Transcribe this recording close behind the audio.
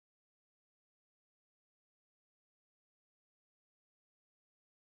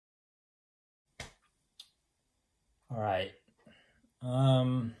All right.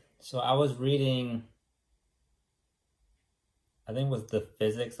 So I was reading, I think it was The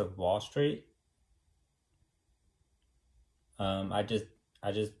Physics of Wall Street. I just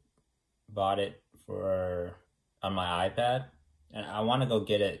bought it for on my iPad, and I want to go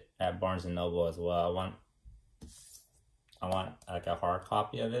get it at Barnes and Noble as well. I want like a hard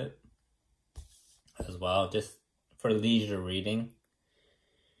copy of it as well, just for leisure reading.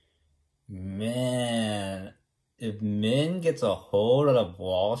 Man, if Min gets a hold of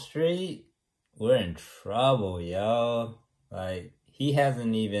Wall Street, we're in trouble, yo. Like he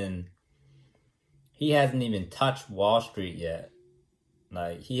hasn't even touched Wall Street yet.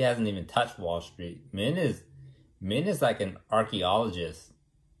 Like he hasn't even touched Wall Street. Min is like an archaeologist.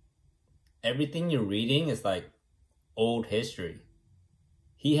 Everything you're reading is like old history.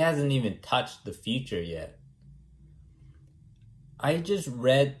 He hasn't even touched the future yet. I just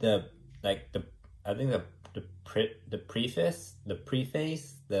read the like the I think the preface,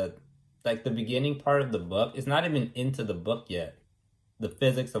 the like the beginning part of the book. It's not even into the book yet. The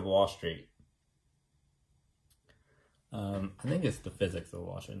Physics of Wall Street. I think it's The Physics of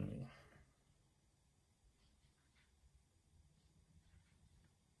Wall Street.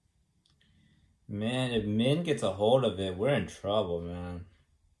 Man, if Min gets a hold of it, we're in trouble, man.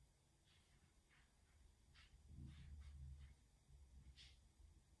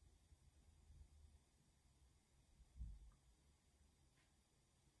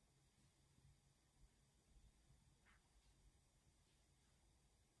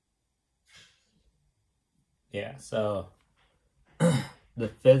 Yeah, so The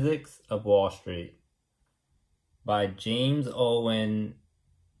Physics of Wall Street by James Owen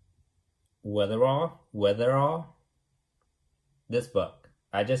Weatherall. This book.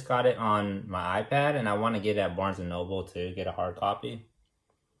 I just got it on my iPad, and I want to get it at Barnes and Noble to get a hard copy.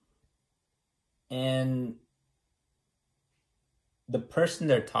 And the person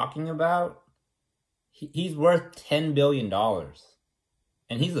they're talking about, he's worth $10 billion.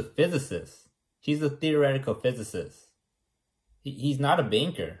 And he's a physicist. He's a theoretical physicist. He's not a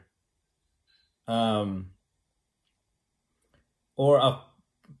banker. Or a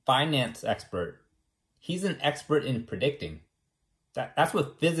finance expert. He's an expert in predicting. That's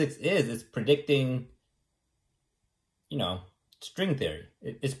what physics is. It's predicting, string theory.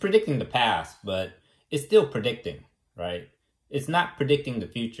 It's predicting the past, but it's still predicting, right? It's not predicting the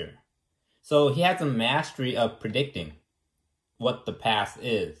future. So he has a mastery of predicting what the past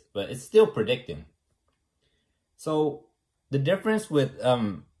is, but it's still predicting. So the difference with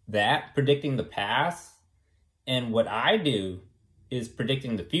that, predicting the past, and what I do is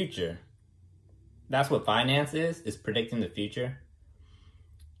predicting the future. That's what finance is predicting the future.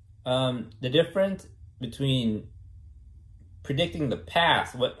 The difference between predicting the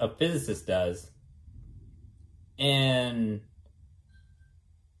past, what a physicist does, and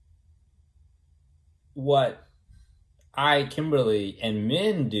what I, Kimberly, and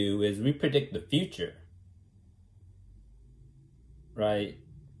Min do is we predict the future. Right?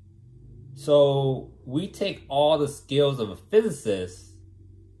 So we take all the skills of a physicist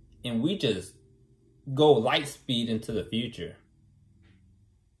and we just go light speed into the future.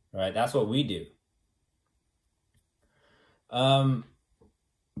 Right? That's what we do.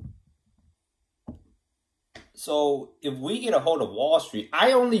 So if we get a hold of Wall Street,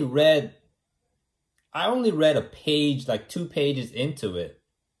 I only read a page, like 2 pages into it,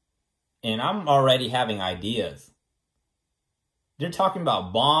 and I'm already having ideas. They're talking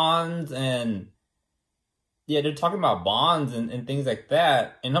about bonds and they're talking about bonds and things like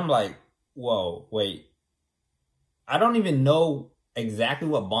that. And I'm like, whoa, wait. I don't even know exactly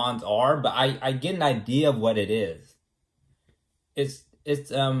what bonds are, but I get an idea of what it is. It's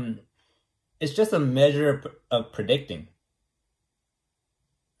just a measure of predicting.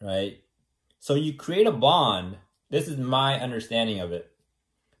 Right? So you create a bond. This is my understanding of it.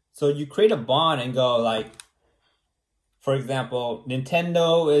 So you create a bond and go like, for example,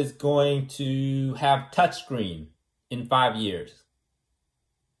 Nintendo is going to have touchscreen in 5 years.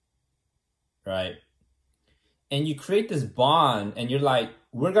 Right? And you create this bond and you're like,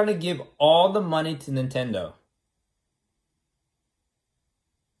 we're going to give all the money to Nintendo.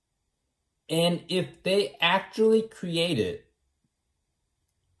 And if they actually create it,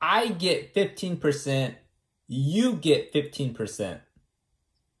 I get 15%, you get 15%.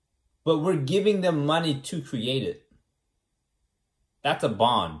 But we're giving them money to create it. That's a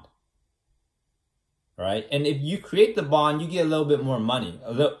bond. Right? And if you create the bond, you get a little bit more money,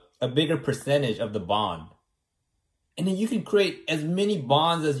 a bigger percentage of the bond. And then you can create as many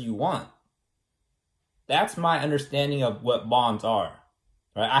bonds as you want. That's my understanding of what bonds are.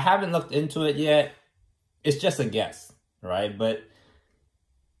 Right? I haven't looked into it yet. It's just a guess, right? But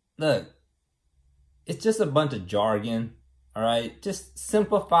look, it's just a bunch of jargon, all right? Just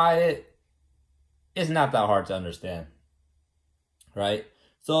simplify it. It's not that hard to understand, right?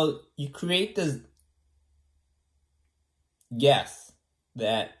 So you create this guess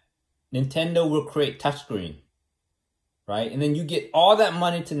that Nintendo will create touchscreen, right? And then you get all that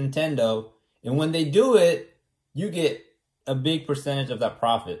money to Nintendo, and when they do it, you get a big percentage of that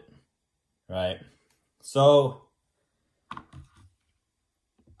profit, right? So,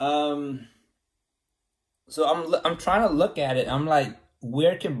 I'm trying to look at it. I'm like,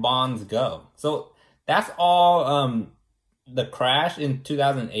 where can bonds go? So that's all. The crash in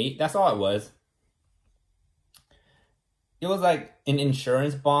 2008. That's all it was. It was like an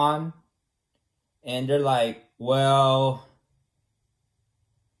insurance bond, and they're like, well,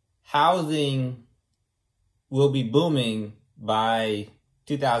 housing will be booming by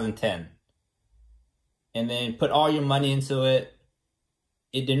 2010. And then put all your money into it.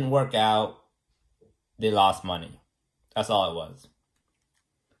 It didn't work out. They lost money. That's all it was.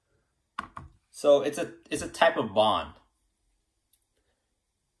 So it's a type of bond.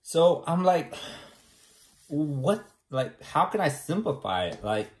 So I'm like, what? Like, how can I simplify it?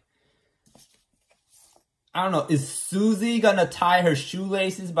 Like, I don't know. Is Susie gonna tie her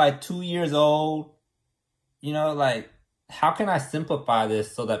shoelaces by 2 years old? You know, like, how can I simplify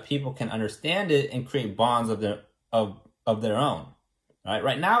this so that people can understand it and create bonds of their own? Right?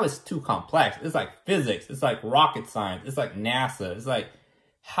 Right now it's too complex. It's like physics. It's like rocket science. It's like NASA. It's like,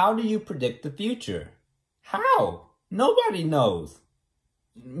 how do you predict the future? How? Nobody knows.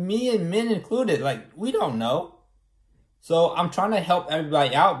 Me and Min included. Like, we don't know. So I'm trying to help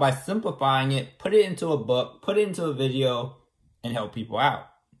everybody out by simplifying it, put it into a book, put it into a video, and help people out.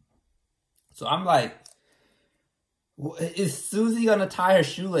 So I'm like, is Susie gonna tie her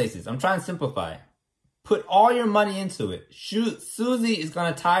shoelaces? I'm trying to simplify. Put all your money into it. Susie is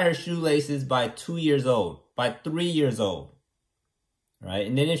gonna tie her shoelaces by 2 years old, by 3 years old. Right?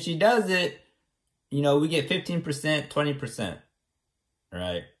 And then if she does it, you know, we get 15%, 20%.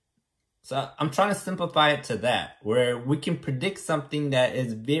 Right? So I'm trying to simplify it to that, where we can predict something that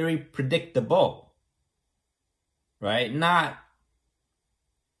is very predictable, right? Not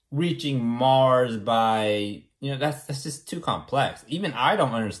reaching Mars by, you know, that's just too complex. Even I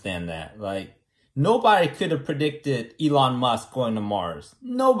don't understand that. Like, nobody could have predicted Elon Musk going to Mars.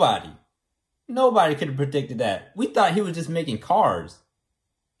 Nobody could have predicted that. We thought he was just making cars.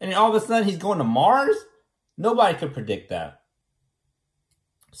 And then all of a sudden he's going to Mars? Nobody could predict that.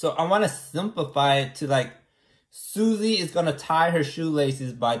 So I want to simplify it to like, Susie is going to tie her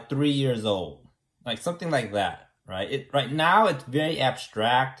shoelaces by 3 years old. Like something like that, right? Right now it's very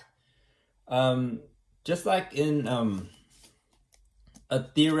abstract. Just like in a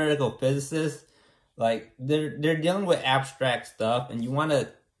theoretical physicist, like they're dealing with abstract stuff, and you want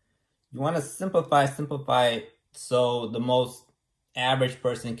to simplify it so the most average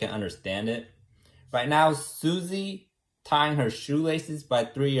person can understand it. Right now, Susie tying her shoelaces by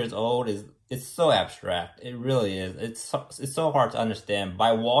 3 years old it's so abstract. It really is. It's so hard to understand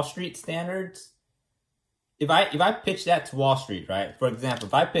by Wall Street standards. If I pitch that to Wall Street, right? For example,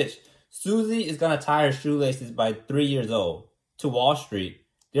 if I pitch Susie is gonna tie her shoelaces by 3 years old to Wall Street,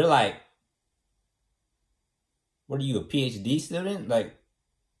 they're like, "What are you, a PhD student? Like,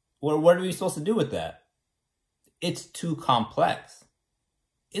 what are we supposed to do with that?" It's too complex.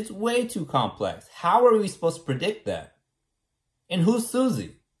 It's way too complex. How are we supposed to predict that? And who's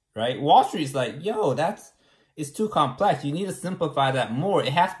Susie, right? Wall Street's like, yo, it's too complex. You need to simplify that more.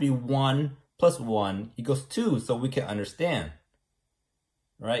 It has to be 1 + 1 = 2 so we can understand,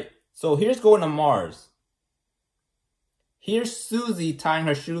 right? So here's going to Mars. Here's Susie tying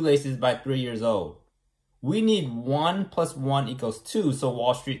her shoelaces by 3 years old. We need 1 + 1 = 2 so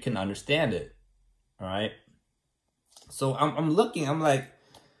Wall Street can understand it, all right? So I'm looking, I'm like,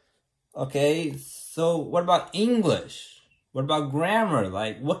 okay, so what about English? What about grammar?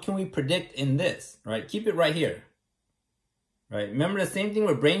 Like, what can we predict in this, right? Keep it right here, right? Remember the same thing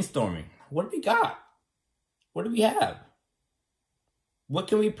with brainstorming. What do we got? What do we have? What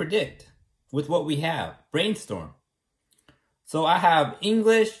can we predict with what we have? Brainstorm. So I have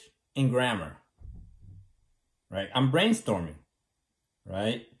English and grammar, right? I'm brainstorming,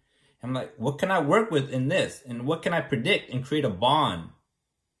 right? I'm like, what can I work with in this? And what can I predict and create a bond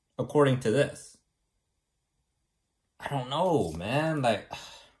according to this? I don't know, man. Like,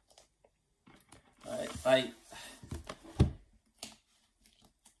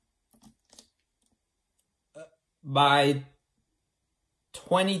 by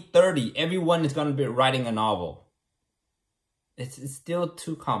 2030, everyone is going to be writing a novel. It's still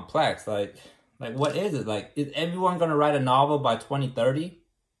too complex. Like, Like, what is it? Like, is everyone going to write a novel by 2030?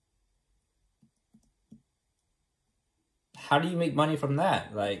 How do you make money from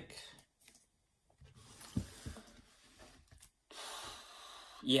that? Like,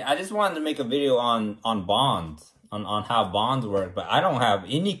 yeah, I just wanted to make a video on bonds, on how bonds work, but I don't have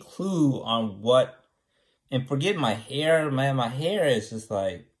any clue on what. And forget my hair, man. My hair is just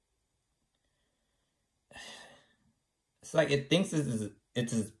like, it's like it thinks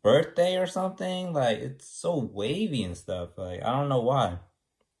it's his birthday or something. Like, it's so wavy and stuff. Like, I don't know why.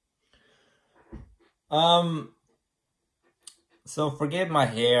 So forget my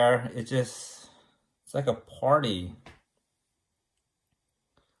hair. It's like a party.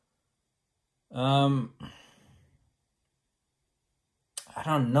 I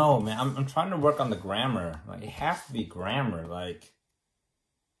don't know, man. I'm trying to work on the grammar. Like, it has to be grammar. Like,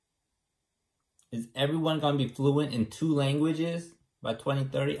 is everyone gonna be fluent in 2 languages by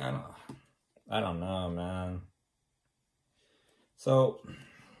 2030? I don't know, man. So,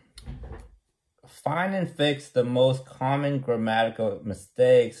 find and fix the most common grammatical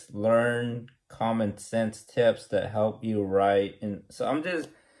mistakes. Learn common sense tips that help you write. And so I'm just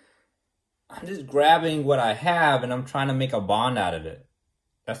grabbing what I have and I'm trying to make a bond out of it.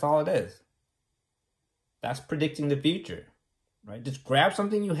 That's all it is. That's predicting the future, right? Just grab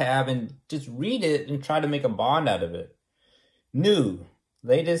something you have and just read it and try to make a bond out of it. New,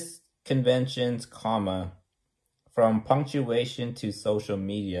 latest conventions, comma, from punctuation to social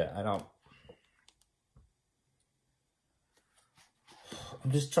media.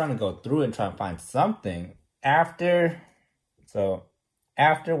 I'm just trying to go through it and try to find something. After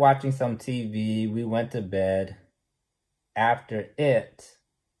watching some TV, we went to bed. After it,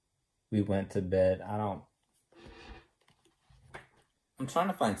 we went to bed. I'm trying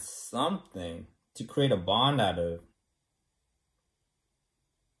to find something to create a bond out of.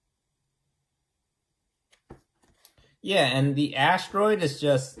 Yeah, and the asteroid is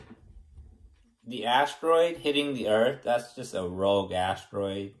just the asteroid hitting the Earth. That's just a rogue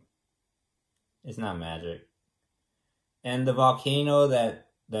asteroid. It's not magic. And the volcano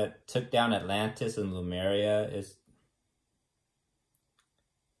that took down Atlantis and Lemuria is,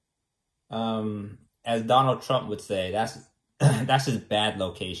 as Donald Trump would say, that's just bad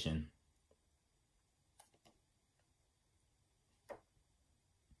location.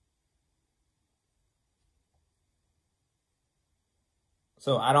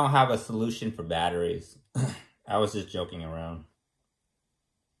 So I don't have a solution for batteries. I was just joking around.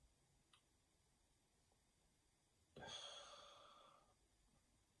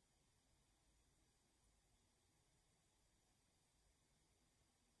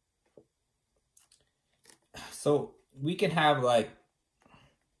 So we can have like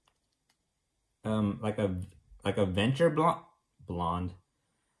a venture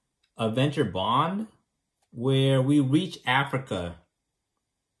venture bond where we reach Africa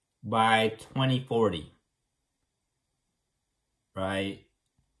by 2040, right?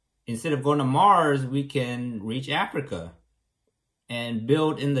 Instead of going to Mars, we can reach Africa and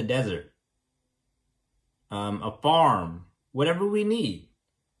build in the desert, a farm, whatever we need.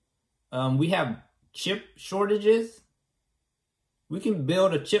 We have chip shortages. We can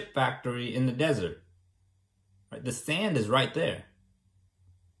build a chip factory in the desert. Right? The sand is right there.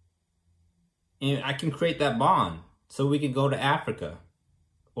 And I can create that bond so we can go to Africa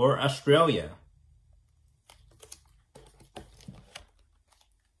or Australia.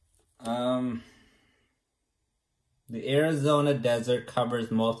 The Arizona desert covers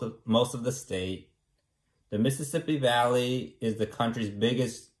most of the state. The Mississippi Valley is the country's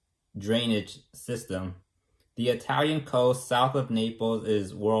biggest drainage system. The Italian coast south of Naples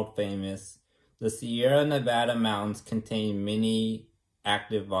is world famous. The Sierra Nevada mountains contain many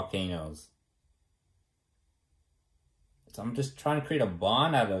active volcanoes. So I'm just trying to create a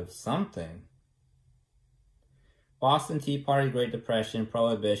bond out of something. Boston Tea Party, Great Depression,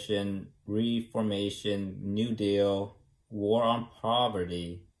 Prohibition, Reformation, New Deal, War on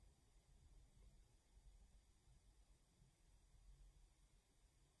Poverty.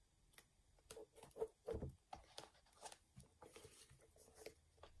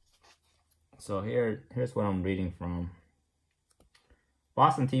 So here's what I'm reading from.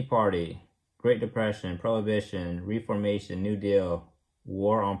 Boston Tea Party, Great Depression, Prohibition, Reformation, New Deal,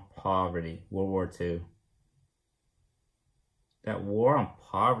 War on Poverty, World War II. That War on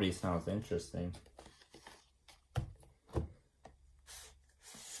Poverty sounds interesting.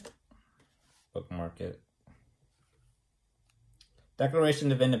 Bookmark it.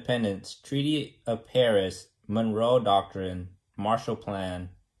 Declaration of Independence, Treaty of Paris, Monroe Doctrine, Marshall Plan,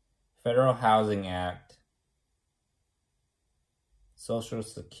 Federal Housing Act, Social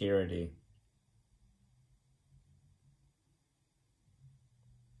Security.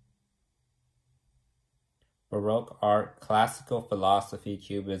 Baroque art, classical philosophy,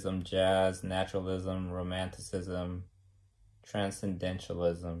 cubism, jazz, naturalism, romanticism,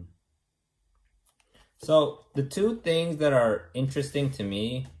 transcendentalism. So the two things that are interesting to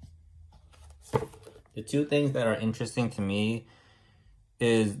me,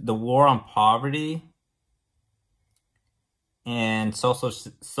 is the war on poverty and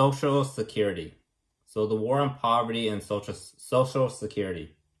social security. So the war on poverty and social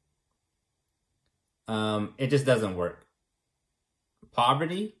security. It just doesn't work.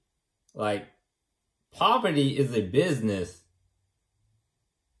 Poverty is a business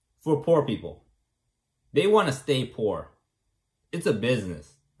for poor people. They want to stay poor. It's a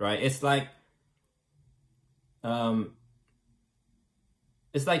business, right? It's like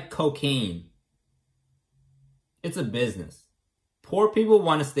cocaine. It's a business. Poor people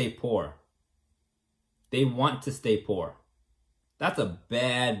want to stay poor. They want to stay poor. That's a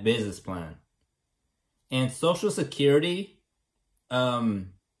bad business plan. And Social Security, allowing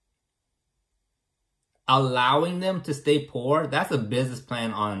them to stay poor, that's a business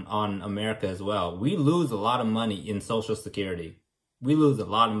plan on America as well. We lose a lot of money in Social Security. We lose a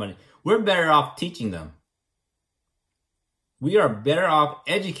lot of money. We're better off teaching them. We are better off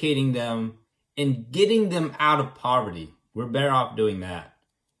educating them and getting them out of poverty. We're better off doing that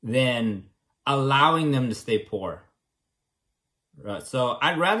than allowing them to stay poor. Right? So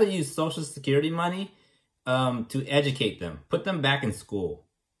I'd rather use Social Security money to educate them, put them back in school.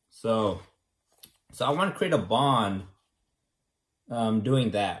 So I want to create a bond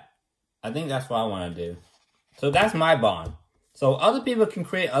doing that. I think that's what I want to do. So that's my bond. So other people can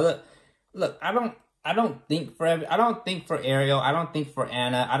create other. Look, I don't think for Ariel. I don't think for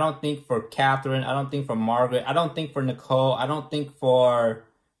Anna. I don't think for Catherine. I don't think for Margaret. I don't think for Nicole. I don't think for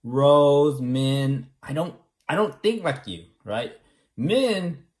Rose, Min. I don't think like you, right?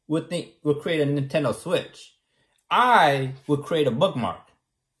 Min would create a Nintendo Switch. I would create a bookmark.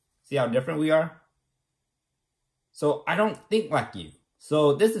 See how different we are? So I don't think like you.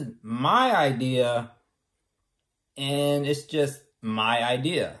 So this is my idea, and it's just my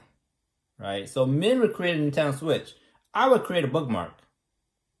idea, right? So Min would create a Nintendo Switch. I would create a bookmark.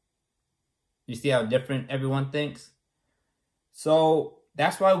 You see how different everyone thinks? So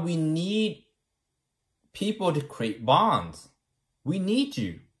that's why we need people to create bonds. We need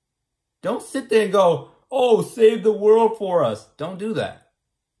you. Don't sit there and go, oh, save the world for us. Don't do that.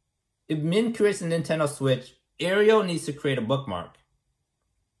 If Min creates a Nintendo Switch, Ariel needs to create a bookmark.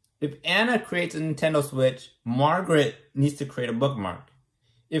 If Anna creates a Nintendo Switch, Margaret needs to create a bookmark.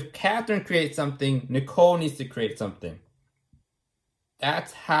 If Catherine creates something, Nicole needs to create something.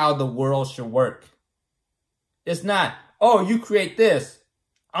 That's how the world should work. It's not, oh, you create this,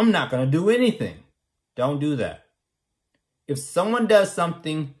 I'm not going to do anything. Don't do that. If someone does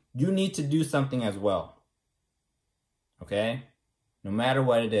something, you need to do something as well. Okay? No matter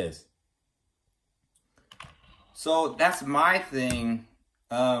what it is. So that's my thing,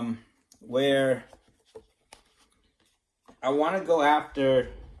 where I want to go after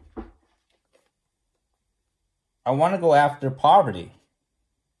poverty.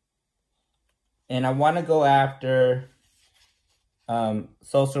 And I want to go after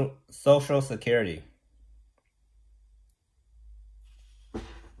social security.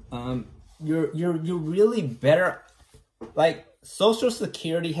 You're really better. Like, Social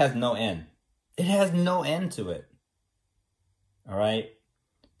Security has no end. It has no end to it. All right?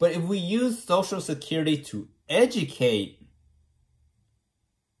 But if we use Social Security to educate,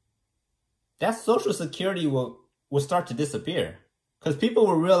 that Social Security will start to disappear. Because people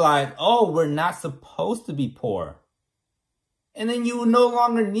will realize, oh, we're not supposed to be poor. And then you will no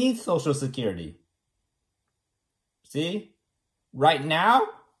longer need Social Security. See? Right now,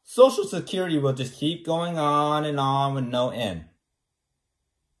 Social Security will just keep going on and on with no end.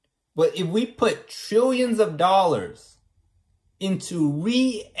 But if we put trillions of dollars into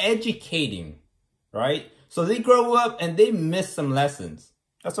re-educating, right? So they grow up and they miss some lessons.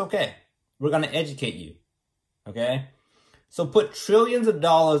 That's okay. We're going to educate you. Okay? So put trillions of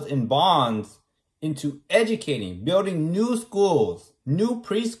dollars in bonds into educating, building new schools, new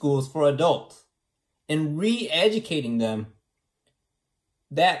preschools for adults, and re-educating them.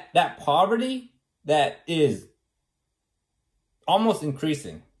 That poverty that is almost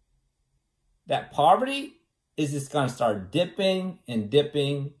increasing. That poverty is just going to start dipping and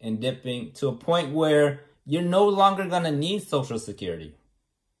dipping and dipping to a point where you're no longer going to need Social Security.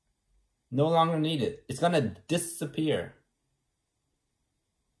 No longer need it. It's going to disappear.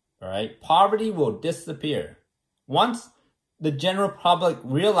 All right? Poverty will disappear. Once the general public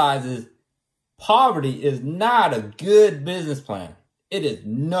realizes poverty is not a good business plan. It is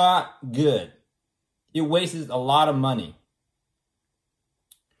not good. It wastes a lot of money.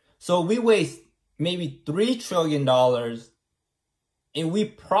 So we waste maybe $3 trillion and we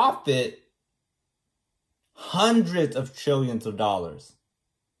profit hundreds of trillions of dollars.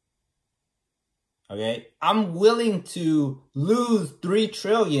 Okay? I'm willing to lose 3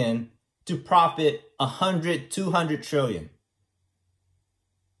 trillion to profit 100, 200 trillion.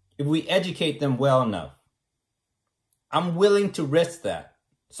 If we educate them well enough. I'm willing to risk that.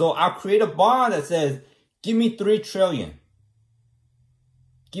 So I'll create a bond that says, give me 3 trillion.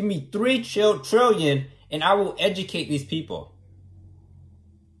 Give me 3 trillion and I will educate these people.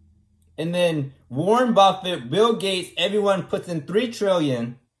 And then Warren Buffett, Bill Gates, everyone puts in 3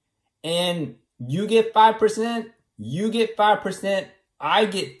 trillion and you get 5%, you get 5%, I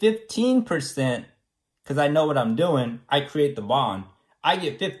get 15% because I know what I'm doing. I create the bond. I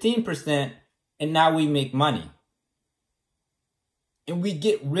get 15% and now we make money. And we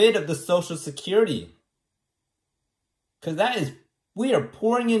get rid of the Social Security. Because we are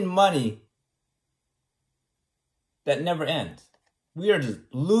pouring in money that never ends. We are just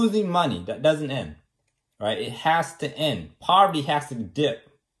losing money that doesn't end. Right? It has to end. Poverty has to dip.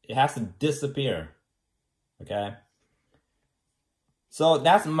 It has to disappear. Okay? So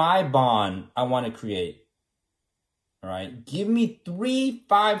that's my bond I want to create. All right? Give me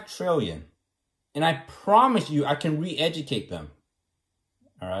 5 trillion. And I promise you I can re-educate them.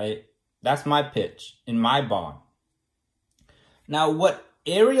 All right? That's my pitch in my bond. Now, what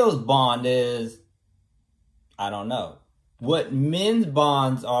Ariel's bond is, I don't know. What Min's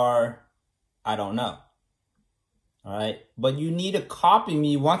bonds are, I don't know. All right? But you need to copy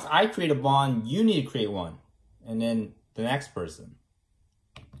me. Once I create a bond, you need to create one. And then the next person.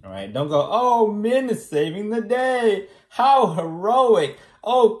 All right? Don't go, oh, Min is saving the day. How heroic.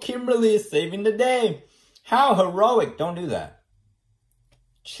 Oh, Kimberly is saving the day. How heroic. Don't do that.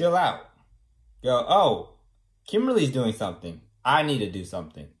 Chill out. Go, oh, Kimberly's doing something. I need to do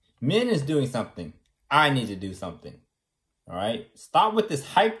something. Min is doing something. I need to do something. All right? Stop with this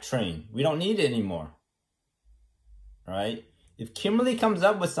hype train. We don't need it anymore. All right? If Kimberly comes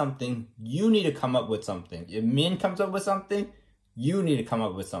up with something, you need to come up with something. If Min comes up with something, you need to come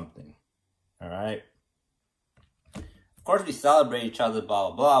up with something. All right? Of course, we celebrate each other, blah,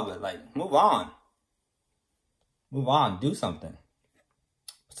 blah, blah, but like, move on. Move on. Do something.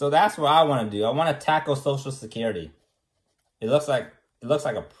 So that's what I want to do. I want to tackle Social Security. It looks like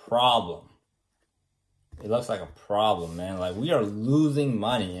a problem. It looks like a problem, man. Like, we are losing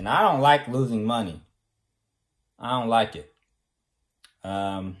money, and I don't like losing money. I don't like it.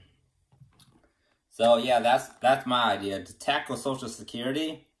 So yeah, that's my idea. To tackle Social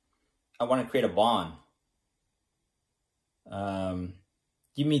Security, I want to create a bond.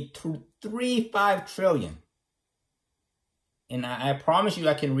 Give me 5 trillion. And I promise you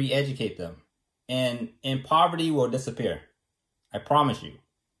I can re-educate them. And poverty will disappear. I promise you.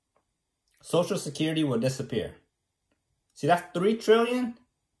 Social Security will disappear. See, that's 3 trillion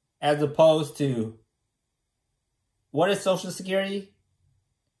as opposed to, what is Social Security?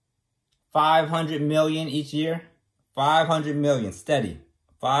 500 million each year. 500 million, steady.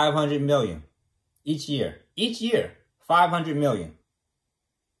 500 million each year. Each year, 500 million.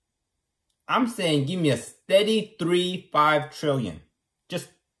 I'm saying give me a steady 5 trillion. Just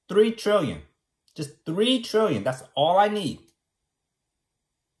 3 trillion. Just 3 trillion. That's all I need.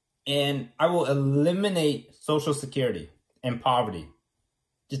 And I will eliminate Social Security and poverty.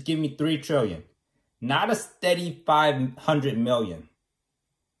 Just give me 3 trillion. Not a steady 500 million.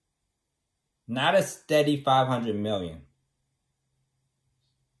 Not a steady 500 million.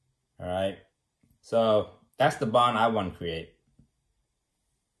 All right. So that's the bond I want to create.